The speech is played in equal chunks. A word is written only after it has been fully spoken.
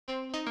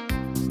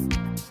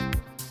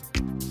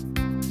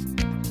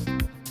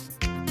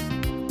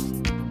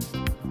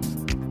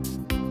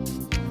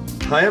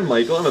Hi, I'm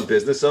Michael. I'm a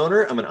business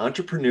owner. I'm an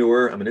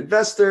entrepreneur. I'm an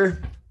investor.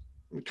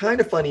 I'm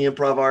kind of funny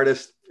improv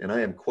artist, and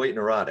I am quite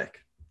neurotic.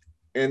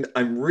 And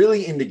I'm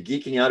really into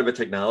geeking out about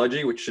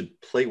technology, which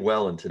should play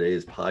well in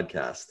today's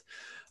podcast.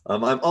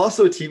 I'm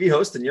also a TV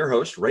host and your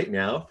host right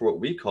now for what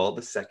we call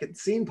the Second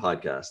Scene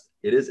podcast.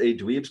 It is a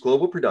Dweebs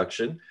global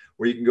production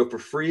where you can go for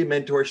free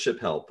mentorship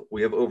help.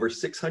 We have over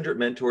 600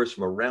 mentors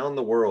from around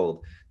the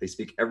world. They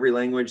speak every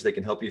language. They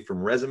can help you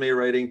from resume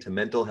writing to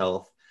mental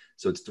health.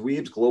 So it's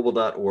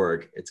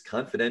dweebsglobal.org. It's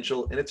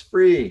confidential and it's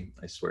free.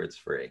 I swear it's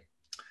free.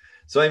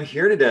 So I'm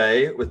here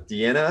today with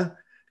Deanna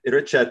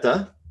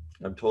Iracheta.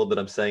 I'm told that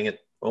I'm saying it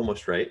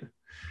almost right.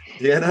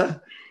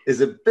 Deanna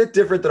is a bit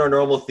different than our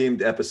normal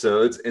themed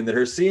episodes in that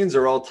her scenes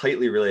are all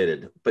tightly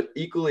related, but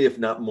equally, if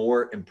not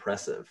more,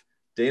 impressive.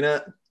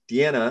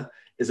 Deanna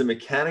is a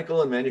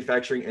mechanical and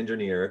manufacturing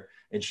engineer,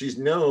 and she's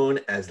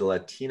known as the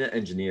Latina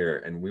Engineer,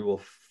 and we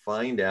will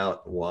find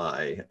out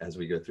why as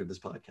we go through this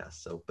podcast.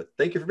 So, but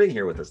thank you for being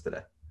here with us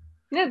today.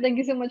 Yeah, thank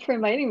you so much for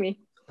inviting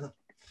me.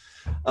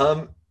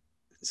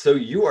 So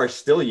you are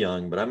still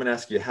young, but I'm going to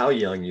ask you how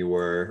young you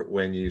were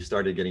when you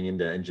started getting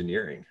into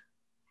engineering.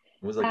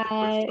 What was like the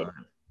first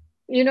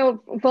time?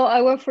 Well,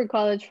 I went for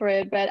college for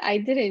it, but I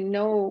didn't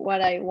know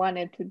what I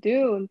wanted to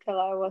do until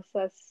I was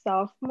a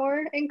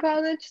sophomore in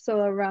college. So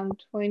around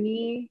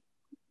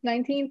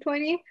 2019,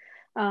 20.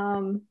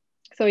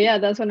 So yeah,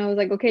 that's when I was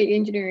like, okay,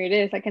 engineering it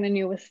is. I kind of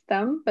knew it was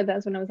STEM, but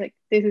that's when I was like,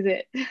 this is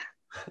it.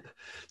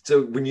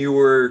 So when you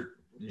were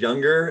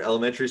younger,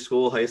 elementary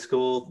school, high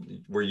school,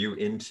 were you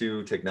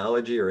into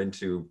technology or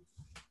into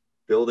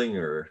building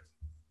or?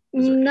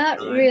 Not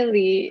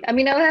really. I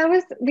mean, I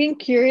was being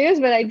curious,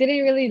 but I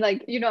didn't really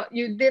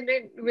you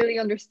didn't really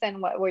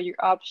understand what were your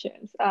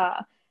options.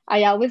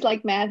 I always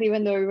liked math,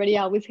 even though everybody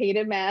always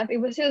hated math. It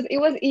was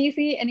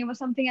easy and it was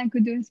something I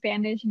could do in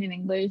Spanish and in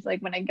English. Like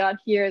when I got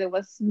here, there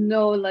was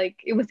no,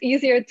 it was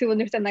easier to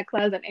understand that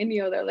class than any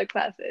other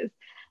classes.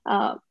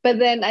 But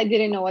then I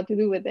didn't know what to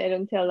do with it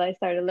until I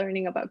started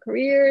learning about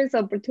careers,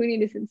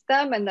 opportunities in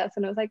STEM. And that's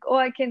when I was like, oh,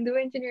 I can do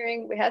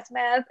engineering, we have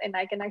math, and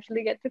I can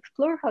actually get to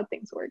explore how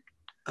things work.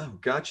 Oh,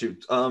 got you.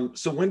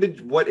 So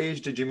what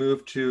age did you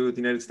move to the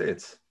United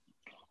States?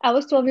 I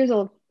was 12 years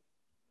old.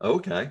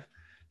 Okay.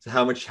 So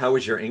how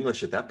was your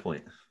English at that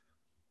point?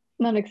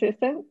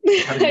 Non-existent.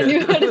 I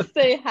knew how to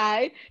say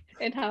hi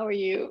and how are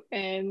you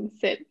and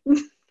sit.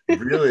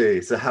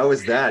 Really? So how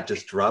is that?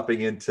 Just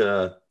dropping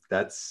into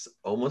that's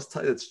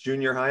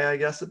junior high, I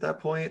guess, at that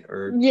point,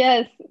 or?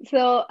 Yes.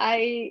 So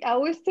I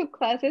always took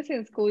classes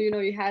in school.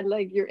 You had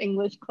your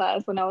English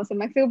class when I was in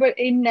Mexico, but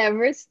it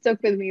never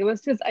stuck with me. It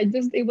was just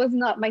it was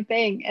not my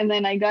thing. And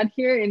then I got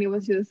here and it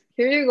was just,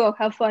 here you go,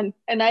 have fun.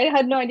 And I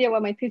had no idea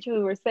what my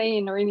teachers were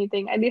saying or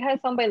anything. I did have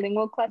some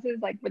bilingual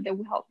classes where they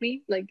would help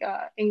me,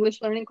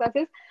 English learning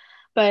classes.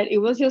 But it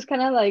was just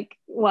kind of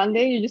one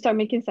day you just start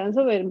making sense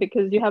of it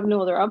because you have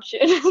no other option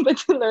but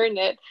to learn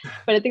it.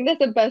 But I think that's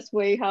the best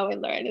way how I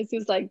learn. It's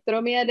just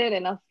throw me at it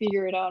and I'll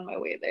figure it out on my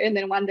way there. And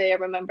then one day I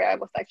remember I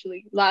was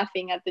actually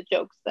laughing at the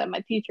jokes that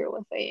my teacher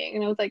was saying.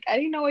 And I was like, I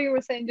didn't know what you were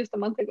saying just a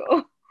month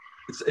ago.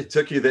 It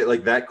took you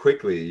that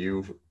quickly.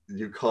 You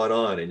caught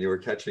on and you were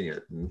catching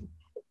it.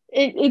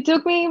 It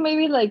took me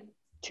maybe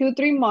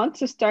 2-3 months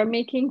to start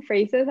making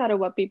phrases out of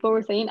what people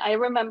were saying. I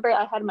remember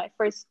I had my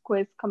first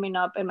quiz coming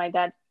up and my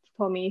dad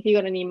told me, he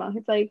got an email.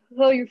 He's like,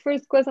 so your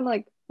first quiz? I'm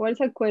like, what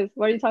is a quiz?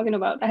 What are you talking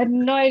about? I had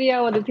no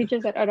idea what the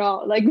teacher said at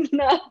all.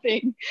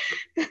 Nothing.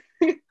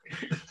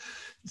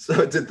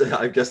 So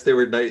I guess they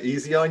were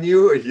easy on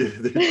you, or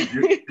did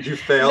you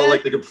fail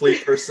the complete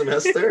first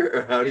semester,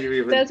 or how do you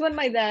even? That's when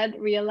my dad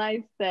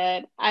realized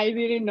that I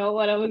didn't know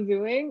what I was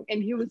doing,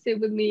 and he would sit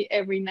with me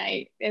every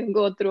night and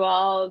go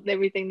through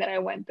everything that I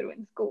went through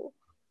in school.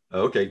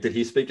 Okay. Did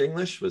he speak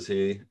English? Was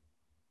he?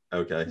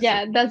 Okay.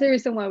 Yeah, that's the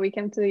reason why we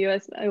came to the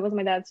US. It was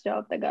my dad's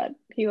job that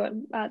he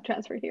got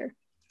transferred here.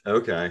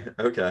 Okay.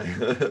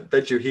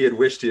 Bet you he had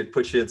wished he had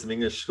put you in some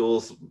English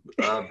schools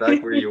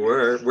back where you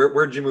were.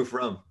 Where'd you move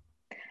from?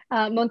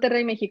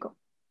 Monterrey, Mexico.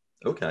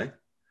 Okay.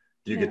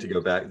 Do you get to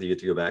go back? Do you get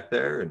to go back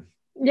there? And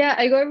yeah,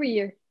 I go every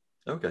year.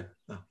 Okay.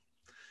 Oh,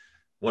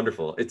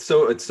 wonderful. It's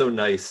so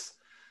nice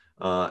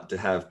to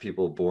have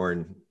people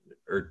born,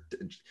 or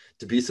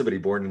to be somebody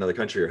born in another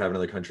country or have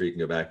another country you can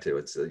go back to.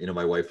 It's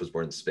my wife was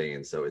born in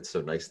Spain, so it's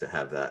so nice to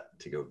have that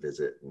to go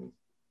visit and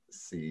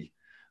see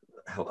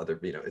how other,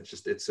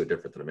 it's so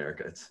different than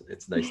America.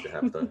 It's nice to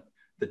have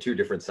the two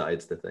different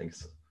sides to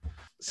things.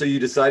 So you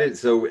decided,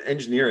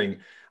 engineering,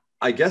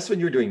 I guess when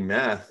you were doing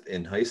math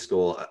in high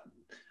school,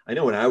 I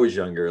know when I was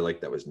younger,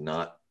 that was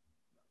not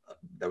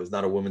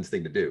a woman's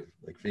thing to do.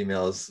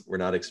 Females were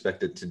not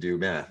expected to do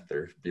math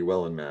or be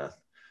well in math.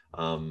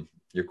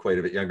 You're quite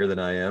a bit younger than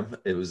I am.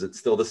 Was it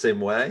still the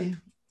same way?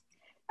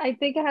 I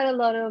think I had a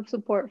lot of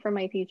support from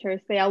my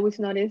teachers. They always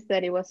noticed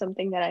that it was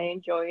something that I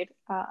enjoyed.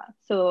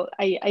 So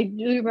I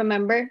do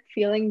remember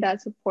feeling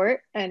that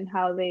support and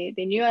how they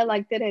knew I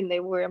liked it and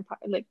they were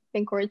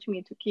encouraged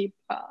me to keep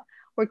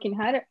working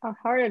hard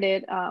at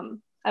it.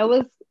 I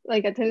was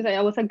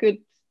I was a good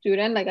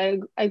student. Like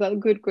I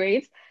got good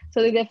grades.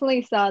 So they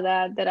definitely saw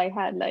that I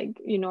had like,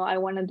 I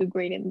want to do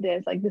great in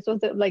this. Like this was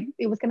like,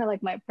 it was kind of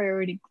like my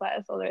priority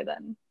class other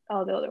than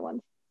all the other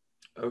ones.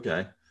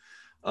 Okay.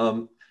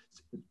 Um,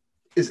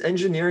 is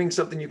engineering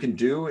something you can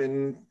do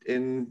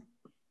in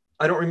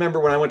I don't remember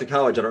when I went to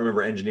college, I don't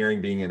remember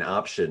engineering being an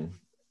option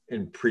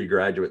in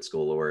pre-graduate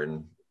school or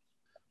In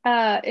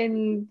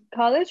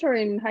college or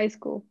in high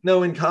school?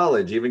 no, in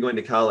college, even going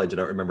to college, I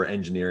don't remember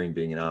engineering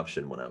being an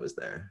option when I was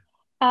there.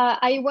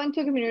 I went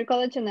to community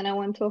college and then I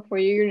went to a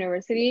four-year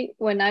university.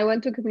 When I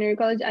went to community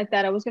college, I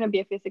thought I was going to be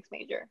a physics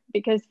major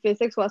because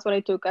physics was what I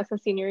took as a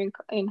senior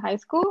in high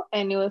school.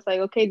 And it was like,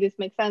 okay, this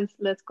makes sense.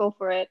 Let's go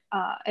for it.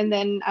 And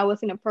then I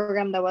was in a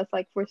program that was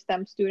like for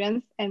STEM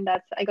students. And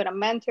I got a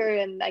mentor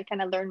and I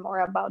kind of learned more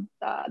about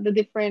the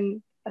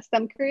different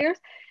STEM careers.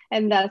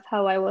 And that's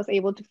how I was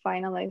able to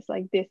finalize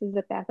like, this is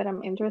the path that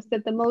I'm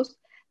interested the most.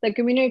 The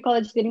community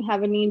college didn't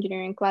have any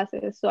engineering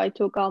classes. So I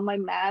took all my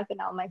math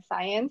and all my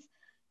science.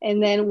 And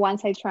then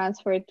once I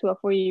transferred to a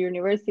four-year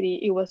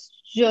university, it was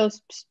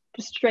just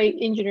straight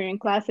engineering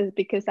classes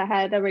because I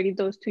had already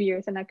those 2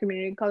 years in a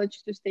community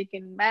college just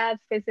taking math,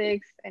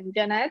 physics, and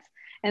gen eds.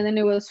 And then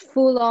it was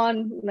full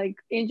on like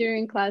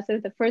engineering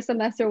classes. The first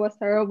semester was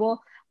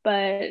terrible, but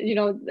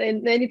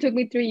and then it took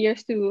me 3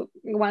 years to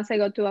once I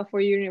got to a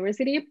four-year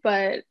university.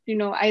 But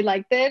I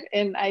liked it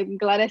and I'm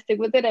glad I stick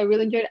with it. I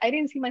really enjoyed it. I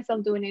didn't see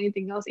myself doing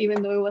anything else,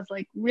 even though it was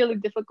like really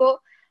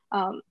difficult.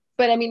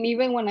 But I mean,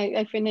 even when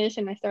I finished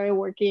and I started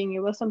working, it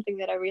was something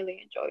that I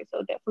really enjoyed. So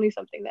definitely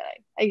something that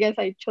I guess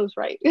I chose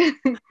right.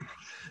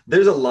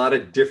 There's a lot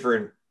of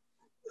different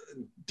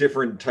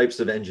types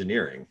of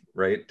engineering,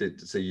 right?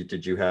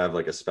 Did you have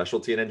like a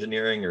specialty in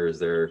engineering, or is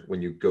there,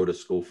 when you go to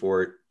school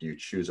for it, you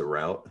choose a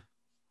route?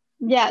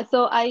 Yeah,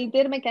 so I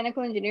did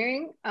mechanical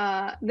engineering.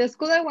 The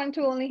school I went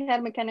to only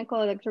had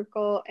mechanical,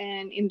 electrical,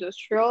 and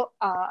industrial.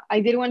 I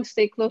did want to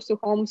stay close to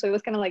home, so it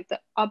was kind of like the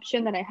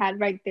option that I had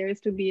right there is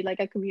to be like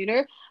a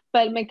commuter.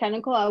 But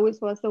mechanical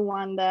always was the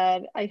one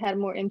that I had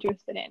more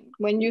interested in.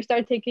 When you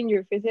start taking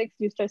your physics,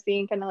 you start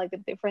seeing kind of like the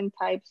different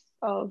types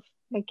of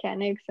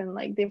mechanics and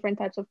like different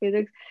types of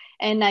physics.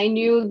 And I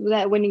knew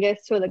that when it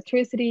gets to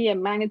electricity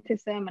and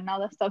magnetism and all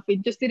that stuff,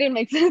 it just didn't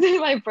make sense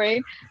in my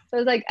brain. So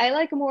it's like, I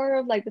like more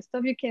of like the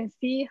stuff you can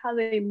see, how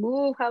they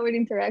move, how it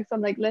interacts. I'm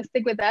like, let's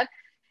stick with that.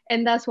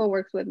 And that's what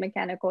works with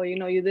mechanical.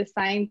 You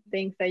design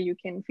things that you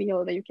can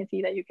feel, that you can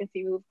see,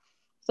 move.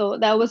 So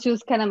that was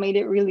just kind of made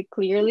it really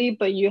clearly,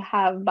 but you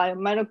have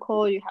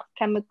biomedical, you have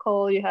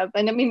chemical,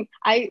 and I mean,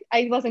 I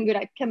wasn't good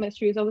at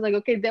chemistry. So I was like,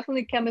 okay,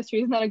 definitely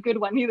chemistry is not a good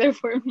one either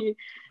for me.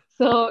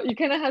 So you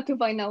kind of have to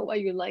find out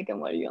what you like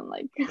and what you don't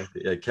like.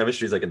 Yeah,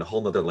 chemistry is like in a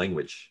whole nother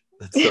language.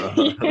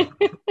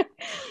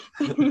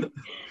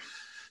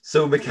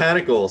 So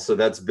mechanical, so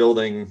that's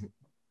building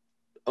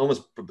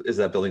almost, is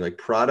that building like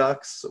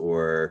products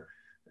or?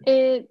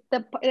 The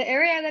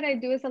area that I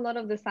do is a lot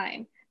of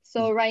design.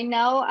 So right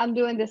now I'm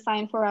doing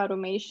design for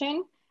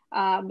automation.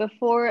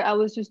 Before I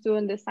was just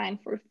doing design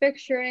for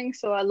fixturing.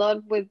 So a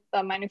lot with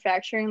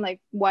manufacturing, like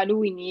what do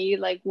we need?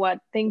 Like what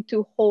thing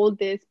to hold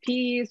this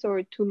piece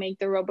or to make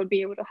the robot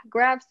be able to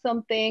grab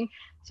something.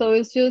 So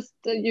it's just,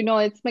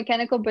 it's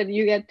mechanical, but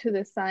you get to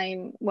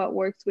design what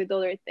works with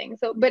other things.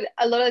 So, but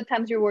a lot of the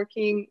times you're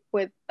working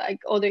with like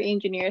other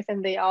engineers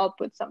and they all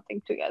put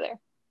something together.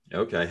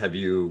 Okay. Have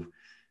you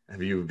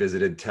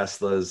visited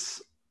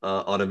Tesla's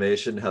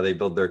automation, how they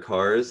build their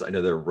cars? I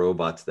know their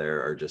robots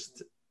there are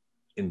just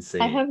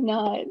insane. I have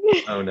not.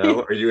 Oh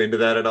no, are you into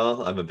that at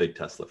all? I'm a big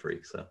Tesla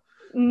freak, so.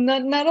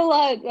 Not a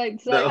lot. Like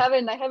so, No.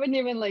 I haven't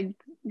even like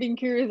been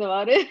curious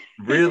about it.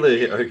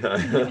 Really?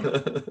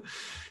 Okay.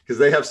 Because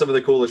they have some of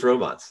the coolest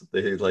robots.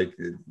 They like,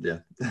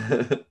 yeah.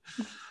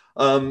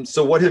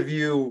 So what are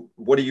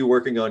you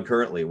working on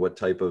currently? What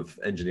type of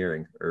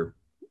engineering or?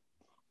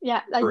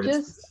 Yeah, I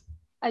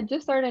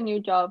just started a new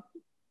job.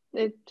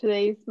 I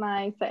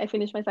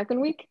finished my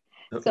second week.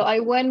 Okay. So I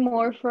went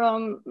more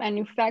from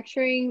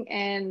manufacturing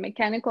and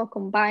mechanical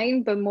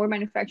combined, but more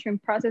manufacturing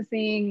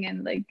processing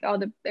and like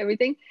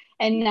everything.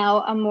 And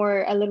now I'm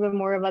a little bit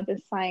more of a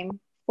design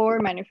for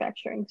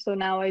manufacturing. So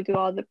now I do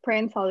all the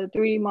prints, all the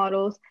 3D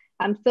models.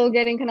 I'm still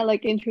getting kind of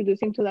like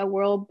introducing to that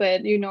world,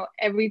 but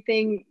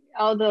everything,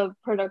 all the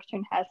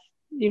production has,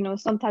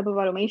 some type of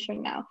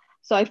automation now.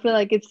 So I feel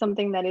like it's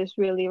something that is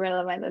really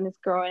relevant and it's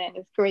growing and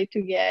it's great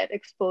to get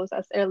exposed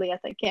as early as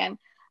I can.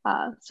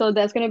 So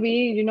that's going to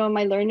be,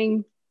 my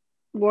learning,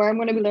 where I'm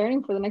going to be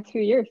learning for the next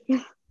few years.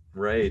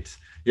 Right.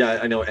 Yeah,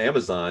 I know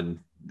Amazon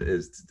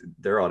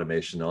their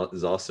automation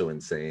is also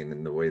insane,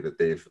 and the way that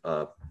they've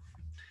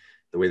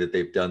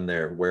done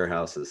their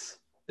warehouses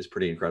is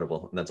pretty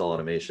incredible, and that's all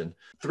automation.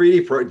 What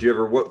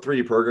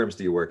 3D programs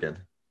do you work in?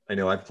 I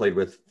know I've played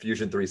with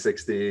Fusion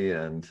 360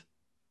 and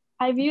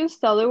I've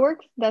used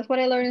SolidWorks. That's what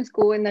I learned in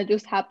school, and that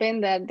just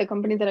happened that the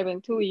companies that I've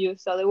been to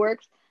use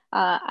SolidWorks.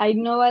 I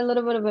know a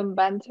little bit of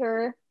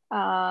Inventor,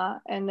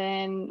 and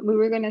then we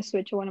were gonna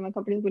switch to one of my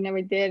companies. We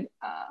never did,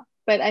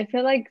 but I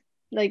feel like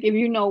if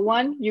you know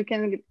one, you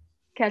can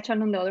catch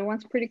on the other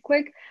ones pretty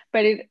quick.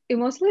 But it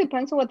mostly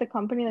depends on what the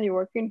company that you're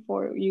working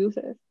for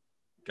uses.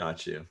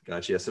 Got you.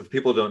 So if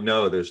people don't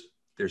know, there's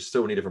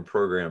so many different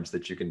programs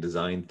that you can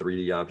design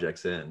 3D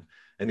objects in.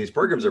 And these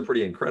programs are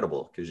pretty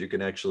incredible because you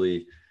can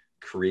actually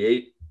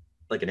create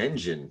like an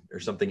engine or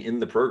something in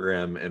the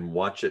program and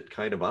watch it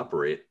kind of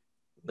operate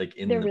like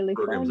in They're the really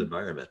program's fun.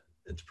 environment.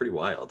 It's pretty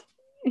wild.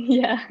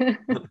 Yeah.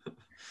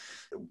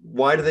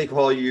 Why do they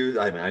call you?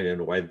 I don't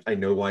know why. I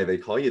know why they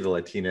call you the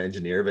Latina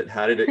engineer, but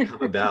how did it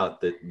come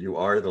about that you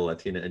are the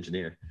Latina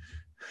engineer?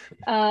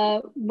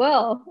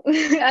 Well,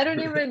 I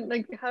don't even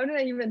like, how did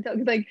I even tell?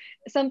 'Cause, like,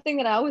 something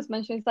that I always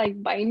mention is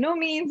like, by no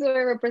means do I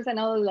represent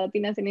all the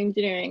Latinas in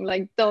engineering.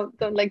 Like, don't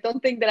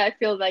think that I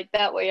feel like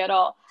that way at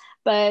all.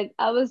 But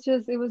I was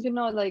just, it was,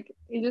 like,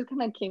 it just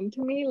kind of came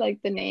to me,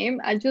 like the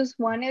name. I just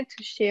wanted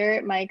to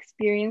share my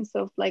experience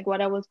of like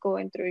what I was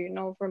going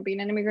through, from being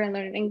an immigrant,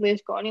 learning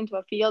English, going into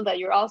a field that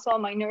you're also a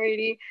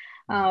minority.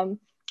 Um,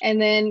 and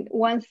then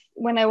once,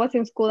 when I was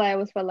in school, I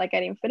always felt like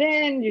I didn't fit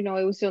in.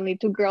 It was only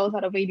 2 girls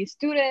out of 80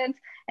 students.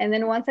 And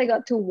then once I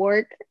got to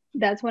work,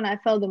 that's when I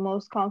felt the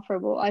most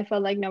comfortable. I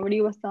felt like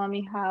nobody was telling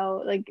me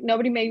how, like,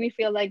 nobody made me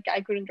feel like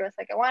I couldn't dress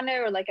like I wanted,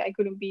 or like I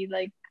couldn't be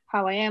like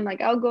how I am, like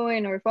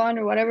outgoing or fun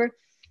or whatever.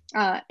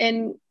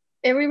 And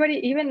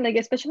everybody, even like,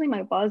 especially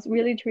my boss,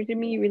 really treated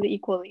me really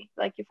equally.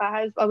 Like, if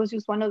I was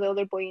just one of the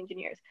other boy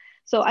engineers.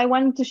 So I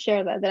wanted to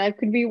share that I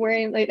could be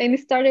wearing, like, and it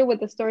started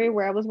with a story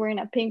where I was wearing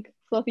a pink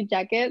fluffy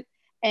jacket,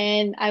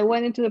 and I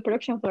went into the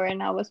production floor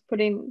and I was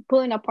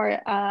pulling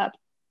apart a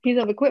piece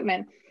of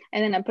equipment.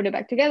 And then I put it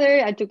back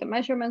together. I took the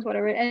measurements,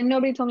 whatever, and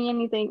nobody told me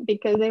anything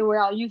because they were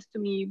all used to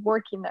me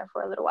working there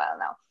for a little while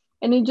now.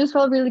 And it just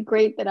felt really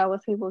great that I was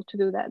able to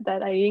do that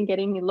I didn't get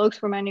any looks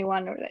from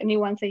anyone, or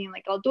anyone saying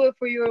like, I'll do it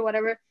for you or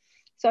whatever.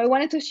 So I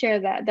wanted to share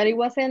that it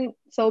wasn't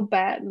so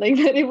bad, like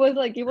that it was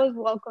like, it was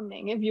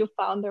welcoming if you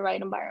found the right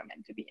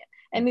environment to be in,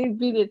 and it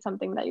really did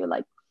something that you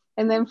like.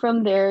 And then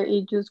from there,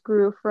 it just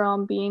grew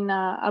from being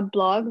a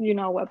blog, a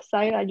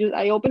website.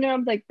 I opened it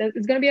up like,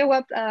 it's gonna be a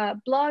web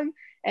blog.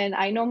 And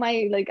I know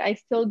I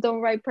still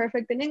don't write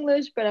perfect in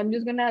English, but I'm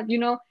just gonna,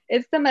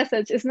 it's the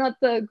message, it's not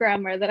the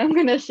grammar that I'm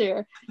gonna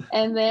share.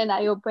 And then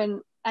I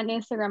opened an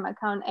Instagram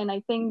account, and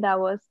I think that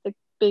was the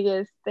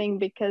biggest thing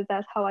because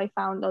that's how I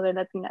found other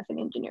Latinas in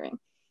engineering.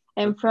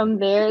 And from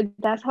there,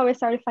 that's how I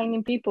started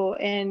finding people.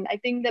 And I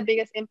think the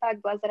biggest impact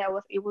was that I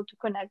was able to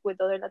connect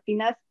with other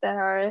Latinas that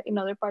are in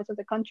other parts of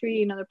the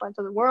country, in other parts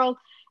of the world,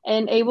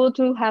 and able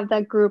to have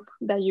that group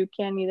that you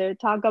can either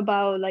talk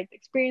about like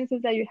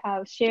experiences that you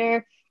have,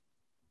 share.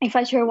 If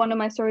I share one of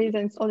my stories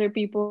and other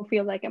people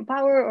feel like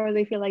empowered, or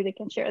they feel like they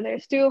can share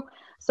theirs too.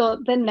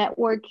 So the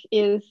network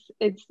it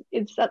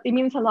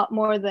means a lot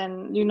more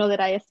than, that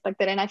I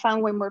expected. And I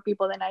found way more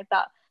people than I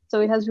thought. So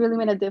it has really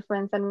made a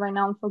difference. And right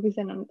now I'm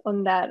focusing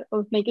on that,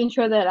 of making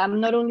sure that I'm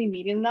not only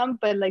meeting them,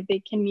 but like they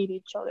can meet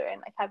each other and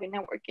like having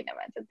networking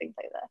events and things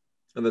like that.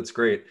 And that's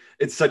great.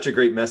 It's such a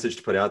great message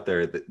to put out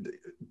there that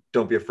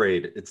don't be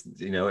afraid. It's,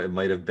 it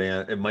might have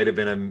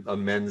been a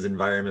men's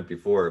environment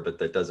before, but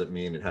that doesn't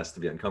mean it has to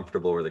be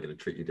uncomfortable or they're going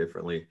to treat you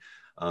differently.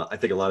 I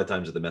think a lot of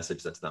times with the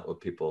message, that's not what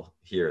people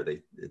hear.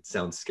 It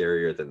sounds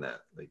scarier than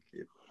that. Like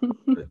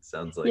it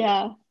sounds like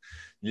Yeah.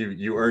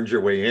 You earned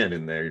your way in,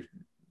 and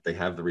they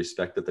have the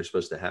respect that they're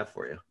supposed to have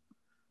for you.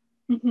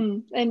 Mm-hmm.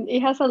 And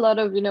it has a lot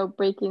of,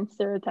 breaking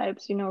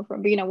stereotypes,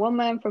 from being a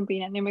woman, from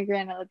being an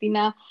immigrant, a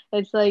Latina.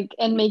 It's like,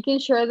 and making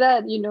sure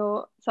that,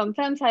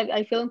 sometimes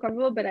I feel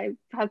uncomfortable, but I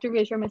have to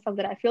reassure myself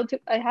that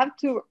I have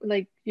to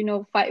like,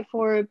 fight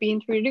for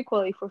being treated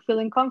equally, for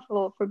feeling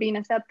comfortable, for being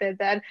accepted.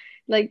 That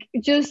like,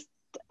 just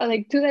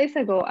like 2 days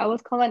ago, I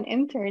was called an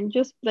intern,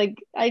 just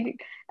like I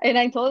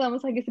told them, I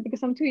was like, is it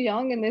because I'm too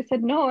young? And they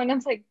said no. And I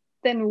was like,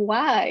 then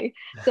why?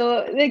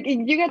 So like,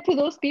 you get to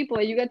those people,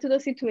 you get to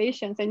those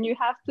situations, and you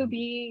have to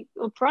be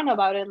upfront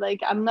about it. Like,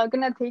 I'm not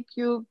gonna take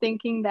you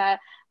thinking that,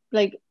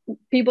 like,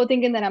 people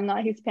thinking that I'm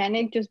not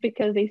Hispanic just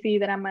because they see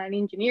that I'm an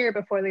engineer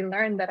before they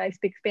learn that I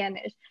speak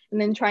Spanish, and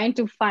then trying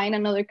to find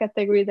another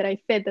category that I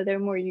fit, that they're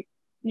more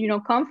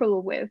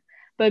comfortable with.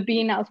 But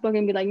being outspoken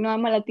and be like, no,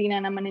 I'm a Latina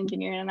and I'm an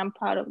engineer and I'm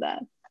proud of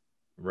that.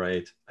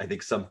 Right. I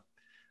think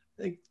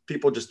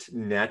people just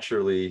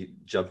naturally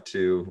jump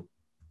to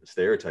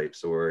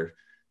stereotypes or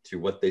to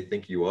what they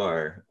think you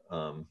are.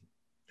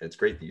 It's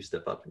great that you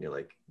step up and you're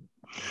like,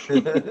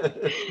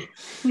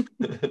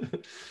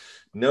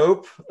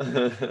 nope.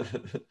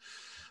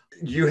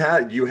 You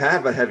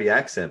have a heavy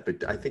accent,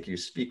 but I think you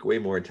speak way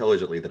more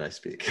intelligently than I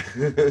speak.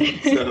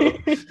 So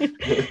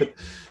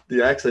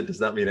the accent does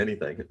not mean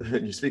anything.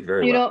 You speak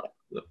very well.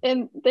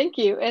 And thank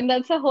you. And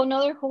that's a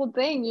whole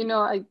thing.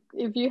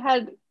 If you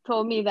had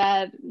told me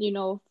that,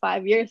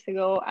 5 years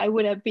ago, I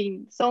would have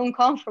been so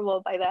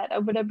uncomfortable by that. I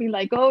would have been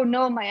like, oh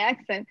no, my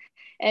accent.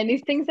 And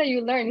these things that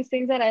you learn, these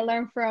things that I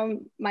learned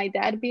from my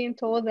dad being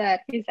told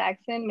that his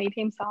accent made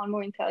him sound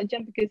more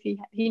intelligent because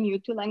he knew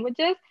 2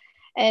 languages.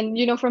 And,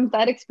 from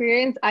that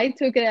experience, I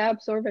took it, I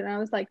absorbed it, and I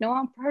was like, no,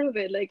 I'm proud of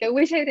it. Like, I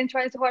wish I didn't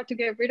try so hard to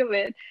get rid of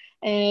it.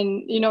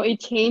 And, it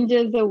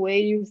changes the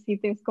way you see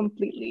things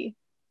completely.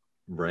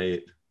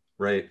 Right.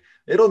 Right.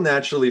 It'll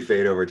naturally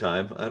fade over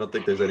time. I don't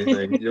think there's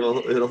anything,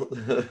 it'll,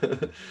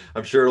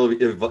 I'm sure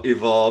it'll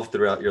evolve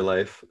throughout your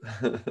life.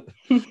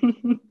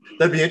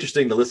 That'd be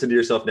interesting to listen to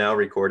yourself now,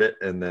 record it,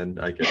 and then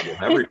we'll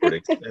have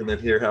recordings and then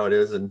hear how it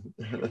is in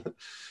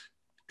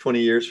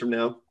 20 years from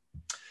now.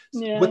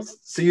 Yeah.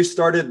 So you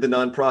started the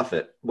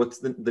nonprofit. What's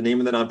the name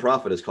of the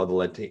nonprofit is called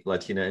the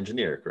Latina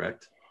Engineer,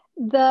 correct?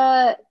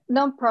 The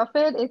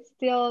nonprofit is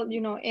still,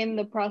 in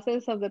the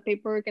process of the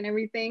paperwork and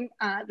everything.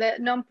 The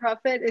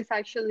nonprofit is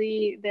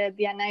actually the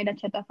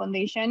Iracheta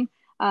Foundation.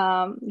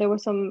 There were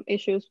some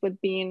issues with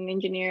being an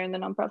engineer in the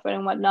nonprofit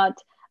and whatnot.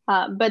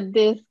 But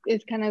this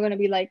is kind of going to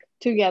be like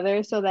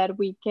together so that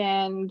we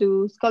can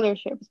do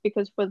scholarships,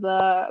 because for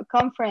the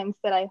conference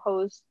that I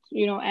host,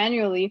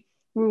 annually,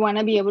 we want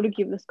to be able to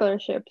give the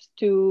scholarships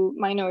to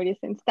minorities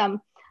in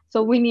STEM.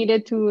 So we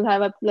needed to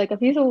have a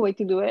feasible way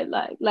to do it.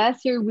 Like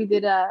last year, we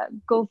did a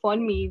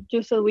GoFundMe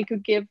just so we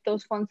could give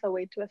those funds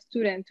away to a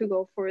student to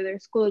go for their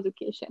school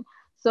education.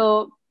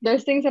 So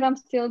there's things that I'm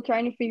still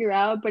trying to figure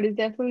out, but it's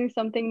definitely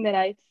something that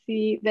I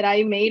see that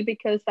I made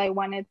because I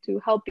wanted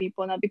to help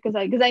people, not because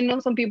I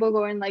know some people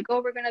going like,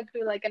 oh, we're gonna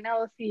do like an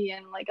LLC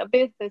and like a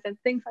business and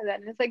things like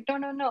that. And it's like,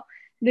 no.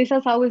 This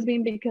has always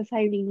been because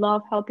I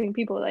love helping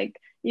people. Like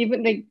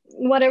even like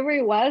whatever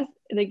it was,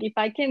 like if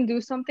I can do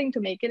something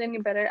to make it any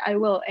better, I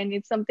will. And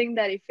it's something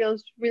that it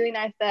feels really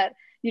nice that,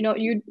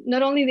 you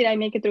not only did I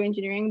make it through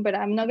engineering, but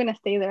I'm not gonna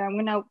stay there. I'm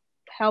gonna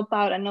help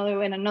out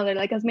another and another,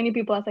 like as many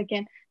people as I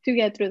can to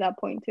get through that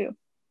point too.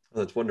 Oh,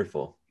 that's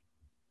wonderful.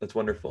 That's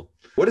wonderful.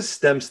 What does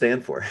STEM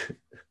stand for?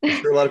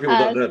 I'm sure a lot of people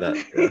don't know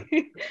that.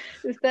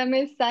 Yeah. STEM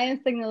is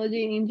science,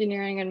 technology,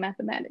 engineering, and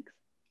mathematics.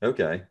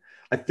 Okay.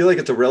 I feel like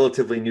it's a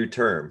relatively new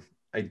term.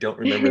 I don't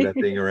remember that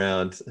being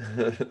around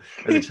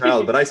as a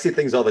child, but I see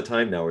things all the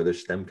time now where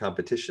there's STEM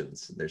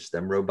competitions, and there's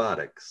STEM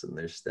robotics, and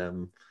there's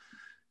STEM.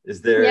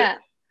 Is there? Yeah.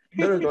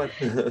 No, go on.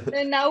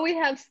 And now we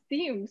have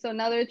STEAM. So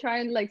now they're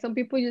trying, like some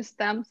people use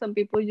STEM, some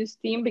people use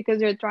STEAM because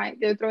they're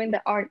throwing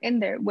the art in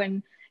there.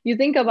 When you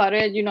think about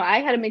it, I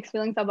had mixed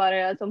feelings about it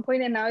at some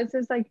point, and now it's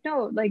just like,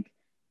 no, like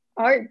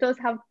art does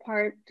have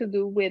part to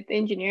do with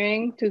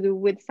engineering, to do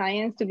with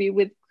science, to be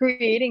with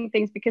creating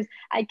things, because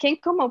I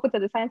can't come up with a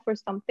design for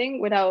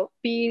something without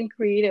being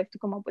creative to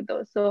come up with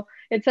those. So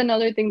it's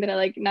another thing that I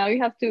like. Now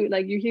you have to,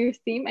 like, you hear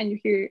STEAM and you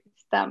hear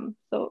STEM.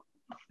 So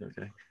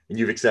okay. And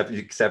you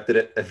accepted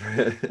it.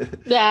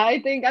 yeah, I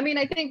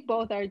think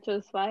both are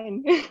just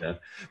fine. Yeah.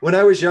 When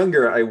I was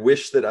younger, I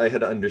wish that I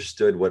had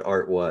understood what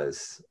art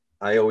was.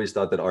 I always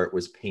thought that art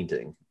was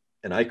painting,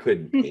 and I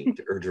couldn't paint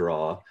or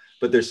draw,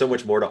 but there's so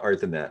much more to art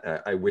than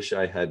that. I wish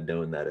I had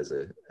known that as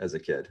a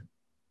kid.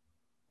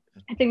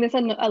 I think there's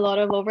a lot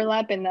of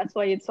overlap, and that's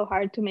why it's so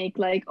hard to make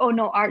like, oh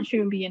no, art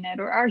shouldn't be in it,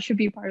 or art should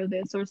be part of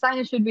this, or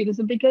science should be this,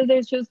 because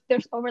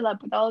there's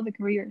overlap with all of the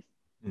careers.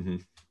 Mm-hmm.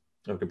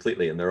 Oh,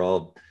 completely. And they're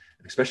all,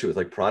 especially with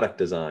like product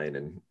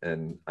design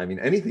and I mean,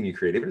 anything you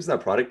create, even if it's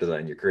not product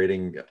design, you're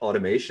creating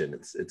automation.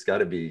 It's got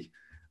to be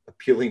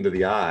appealing to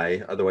the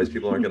eye. Otherwise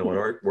people aren't going to want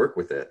to work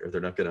with it, or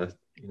they're not going to,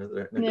 they're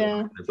not going to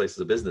work in their places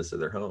of business or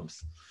their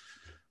homes.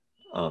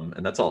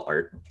 And that's all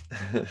art.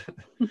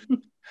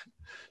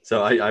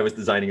 So I was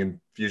designing in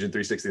Fusion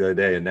 360 the other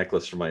day, a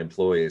necklace for my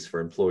employees for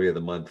Employee of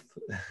the Month.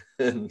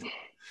 And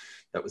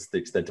that was the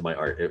extent of my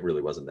art. It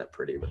really wasn't that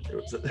pretty, but it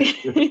was,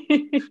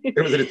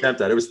 it was an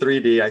attempt at it. It was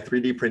 3D. I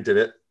 3D printed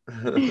it.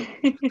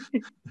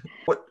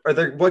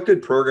 What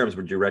good programs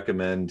would you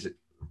recommend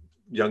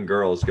young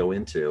girls go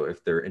into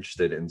if they're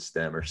interested in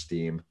STEM or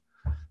STEAM?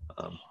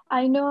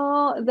 I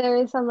know there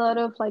is a lot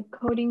of like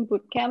coding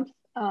boot camps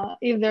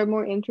if they're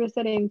more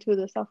interested into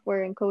the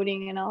software and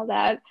coding and all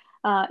that.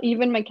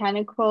 Even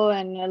mechanical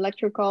and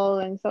electrical,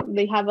 and so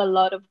they have a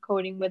lot of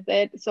coding with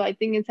it. So I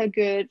think it's a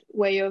good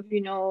way of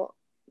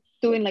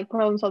doing like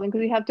problem solving,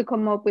 because you have to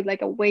come up with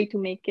like a way to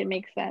make it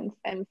make sense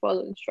and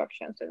follow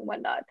instructions and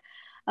whatnot.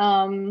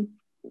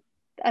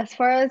 As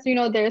far as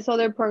there's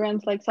other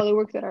programs like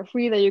SolidWorks that are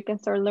free that you can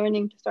start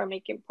learning to start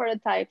making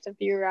prototypes and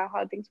figure out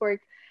how things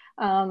work.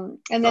 And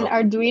then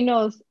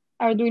Arduinos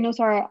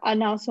are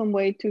an awesome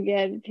way to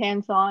get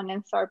hands-on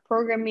and start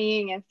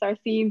programming and start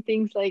seeing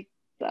things like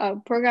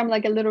program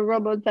like a little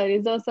robot that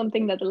is also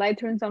something that the light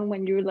turns on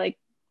when you like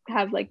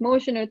have like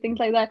motion or things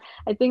like that.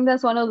 I think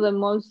that's one of the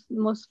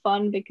most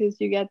fun,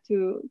 because you get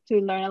to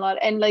learn a lot.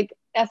 And like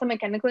as a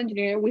mechanical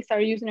engineer, we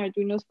started using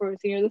Arduinos for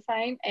senior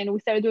design, and we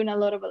started doing a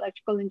lot of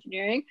electrical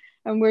engineering,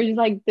 and we're just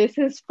like, this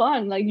is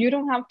fun. Like you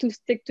don't have to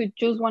stick to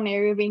just one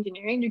area of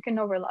engineering, you can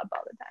overlap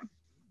all the time.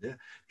 Yeah,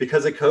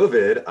 because of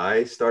COVID,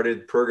 I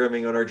started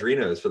programming on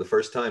Arduinos for the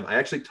first time.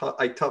 I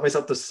taught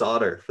myself to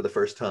solder for the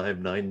first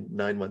time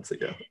nine months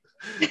ago.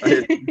 I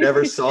had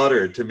never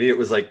soldered. To me, it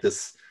was like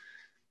this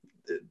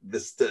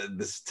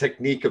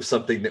technique of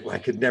something that I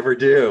could never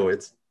do.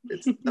 It's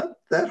not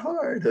that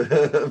hard,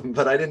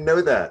 but I didn't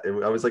know that.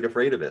 I was like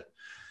afraid of it.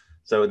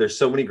 So there's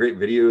so many great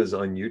videos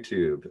on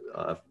YouTube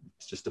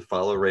just to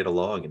follow right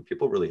along, and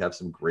people really have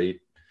some great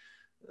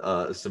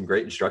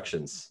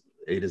instructions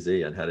A to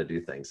Z on how to do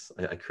things.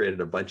 I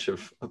created a bunch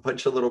of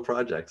little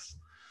projects.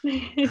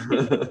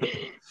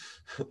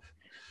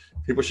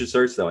 People should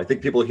search though. I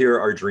think people hear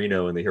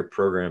Arduino and they hear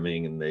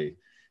programming and they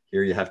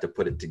hear you have to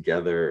put it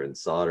together and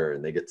solder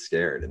and they get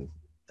scared, and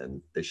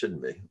they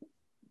shouldn't be.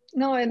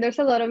 No, and there's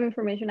a lot of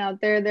information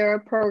out there. There are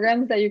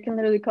programs that you can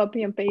literally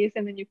copy and paste,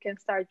 and then you can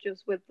start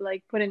just with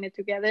like putting it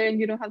together, and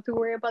you don't have to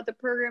worry about the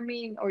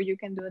programming, or you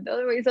can do it the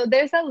other way. So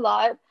there's a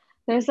lot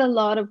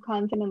of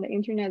content on the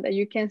internet that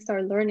you can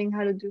start learning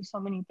how to do so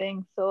many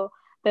things. So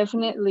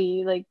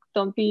definitely, like,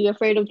 don't be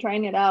afraid of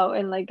trying it out.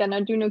 And like an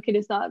Arduino kit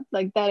is not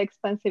like that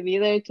expensive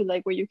either, to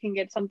like where you can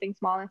get something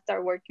small and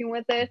start working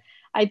with it.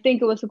 I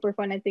think it was super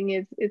fun. I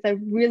think it's a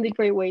really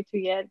great way to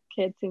get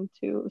kids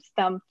into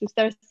STEM, to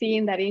start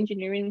seeing that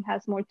engineering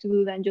has more to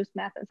do than just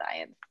math and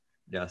science.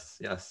 Yes,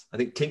 yes. I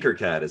think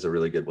Tinkercad is a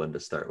really good one to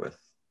start with.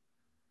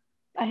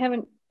 I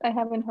haven't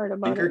heard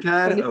about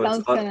Tinkercad? it. It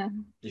sounds kind of.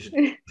 You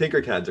should.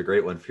 Tinkercad's a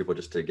great one for people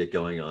just to get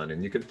going on,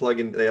 and you can plug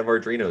in. They have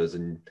Arduinos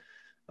and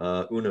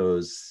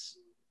Unos.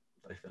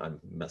 I'm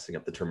messing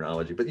up the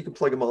terminology, but you can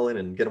plug them all in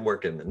and get them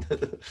working, and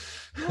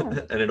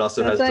and it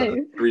also has nice.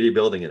 3D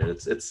building in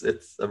it.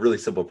 It's a really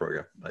simple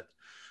program, but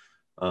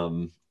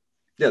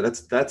yeah,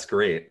 that's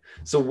great.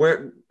 So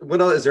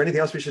what else, is there anything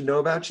else we should know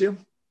about you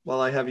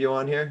while I have you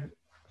on here?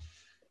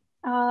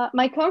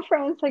 My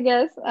conference, I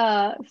guess.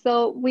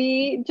 So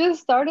we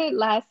just started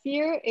last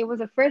year. It was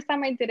the first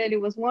time I did it.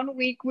 It was 1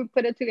 week. We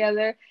put it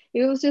together.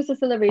 It was just a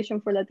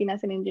celebration for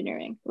Latinas in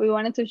engineering. We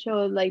wanted to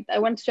show, like, I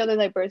wanted to show the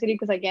diversity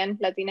because, again,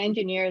 Latina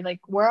Engineer, like,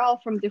 we're all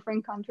from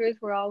different countries.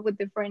 We're all with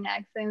different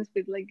accents.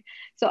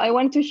 So I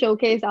wanted to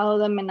showcase all of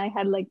them, and I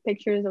had like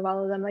pictures of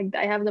all of them. Like,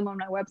 I have them on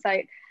my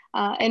website.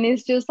 And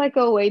it's just like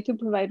a way to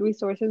provide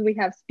resources. We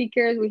have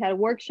speakers, we had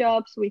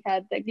workshops, we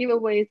had the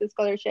giveaways, the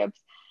scholarships,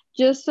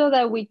 just so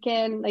that we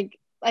can, like,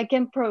 I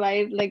can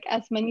provide like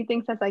as many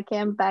things as I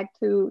can back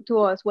to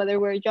us, whether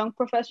we're young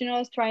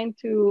professionals trying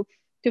to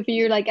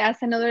figure, like,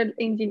 as another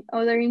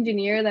other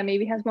engineer that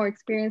maybe has more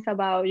experience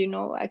about, you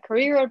know, a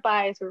career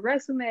advice or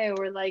resume,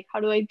 or like, how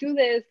do I do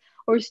this?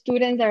 Or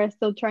students that are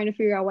still trying to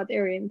figure out what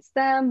area in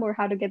STEM or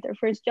how to get their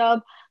first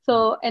job.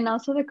 So, and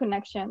also the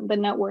connection, the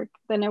network,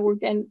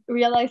 and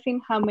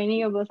realizing how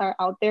many of us are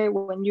out there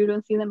when you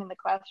don't see them in the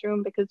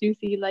classroom because you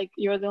see like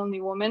you're the only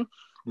woman.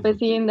 But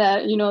seeing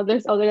that, you know,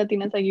 there's other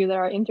Latinas like you that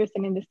are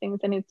interested in these things,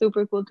 and it's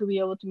super cool to be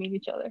able to meet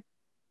each other.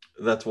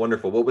 That's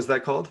wonderful. What was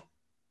that called?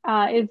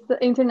 It's the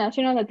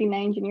International Latina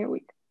Engineer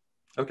Week.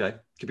 Okay.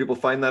 Can people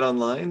find that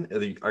online?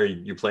 Are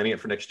you planning it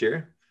for next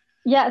year?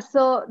 Yeah,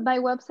 so my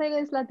website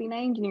is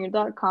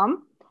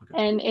latinaengineer.com. Okay.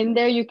 And in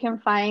there you can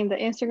find the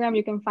Instagram,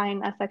 you can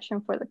find a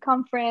section for the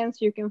conference,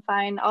 you can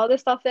find all the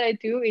stuff that I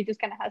do. It just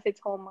kind of has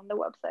its home on the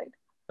website.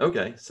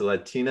 Okay, so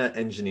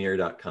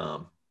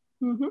latinaengineer.com.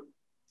 Mm-hmm.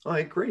 All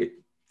right, great.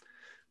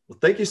 Well,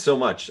 thank you so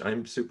much.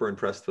 I'm super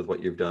impressed with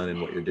what you've done and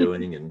what you're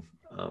doing, and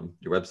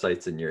your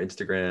websites and your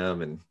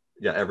Instagram, and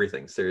yeah,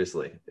 everything.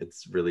 Seriously,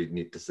 it's really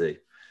neat to see.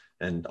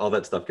 And all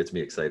that stuff gets me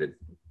excited.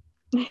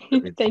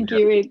 Thank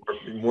you.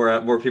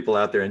 More people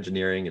out there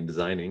engineering and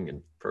designing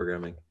and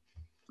programming.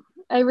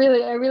 I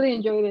really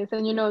enjoy this,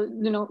 and you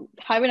know,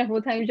 having a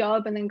full-time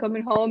job and then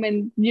coming home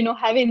and, you know,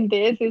 having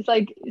this is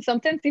like,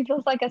 sometimes it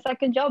feels like a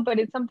second job, but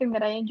it's something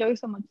that I enjoy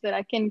so much that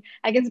I can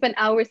spend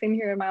hours in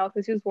here in my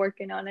office just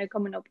working on it,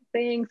 coming up with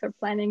things or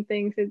planning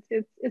things.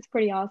 It's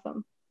pretty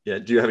awesome. Yeah.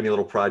 Do you have any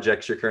little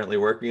projects you're currently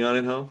working on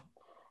at home?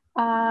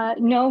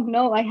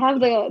 No, I have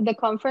the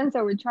conference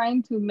that we're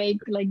trying to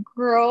make like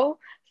grow.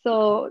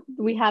 So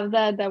we have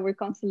that we're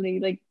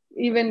constantly, like,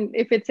 even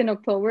if it's in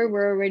October,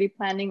 we're already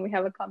planning. We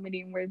have a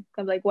committee and we're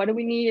like, what do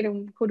we need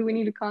and who do we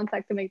need to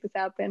contact to make this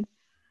happen?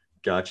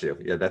 Got you.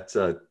 Yeah, that's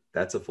a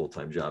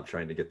full-time job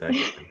trying to get that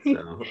going.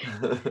 So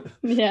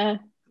yeah.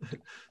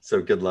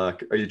 So good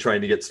luck. Are you trying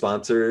to get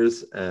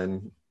sponsors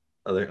and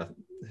other?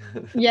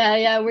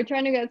 yeah, we're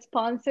trying to get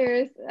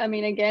sponsors. I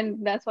mean, again,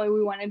 that's why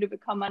we wanted to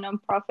become a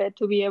nonprofit,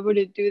 to be able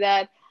to do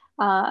that.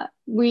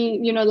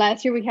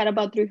 Last year we had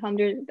about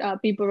 300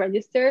 people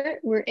register.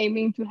 We're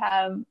aiming to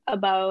have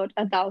about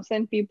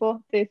 1,000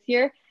 people this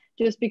year,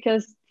 just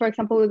because, for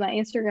example, with my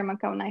Instagram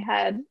account, I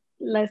had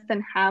less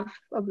than half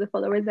of the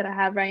followers that I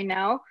have right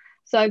now.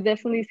 So I've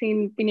definitely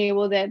being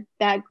able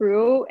that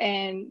grew,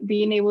 and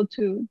being able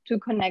to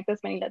connect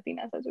as many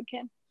Latinas as we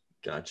can.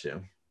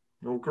 Gotcha.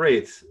 Well,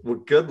 great. Well,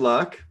 good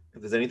luck.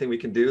 If there's anything we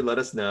can do, let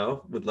us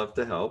know. We'd love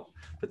to help.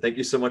 But thank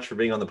you so much for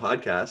being on the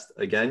podcast.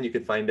 Again, you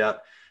can find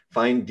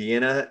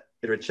Diana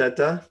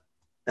Iracheta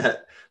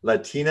at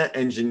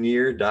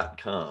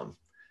latinaengineer.com.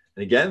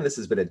 And again, this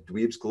has been a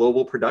Dweebs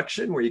Global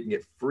production, where you can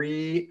get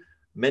free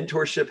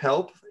mentorship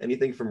help,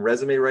 anything from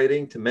resume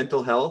writing to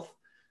mental health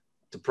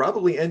to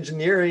probably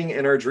engineering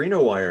and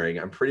Arduino wiring.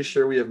 I'm pretty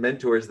sure we have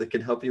mentors that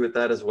can help you with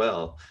that as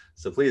well.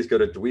 So please go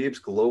to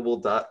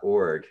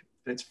dweebsglobal.org,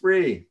 and it's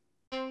free.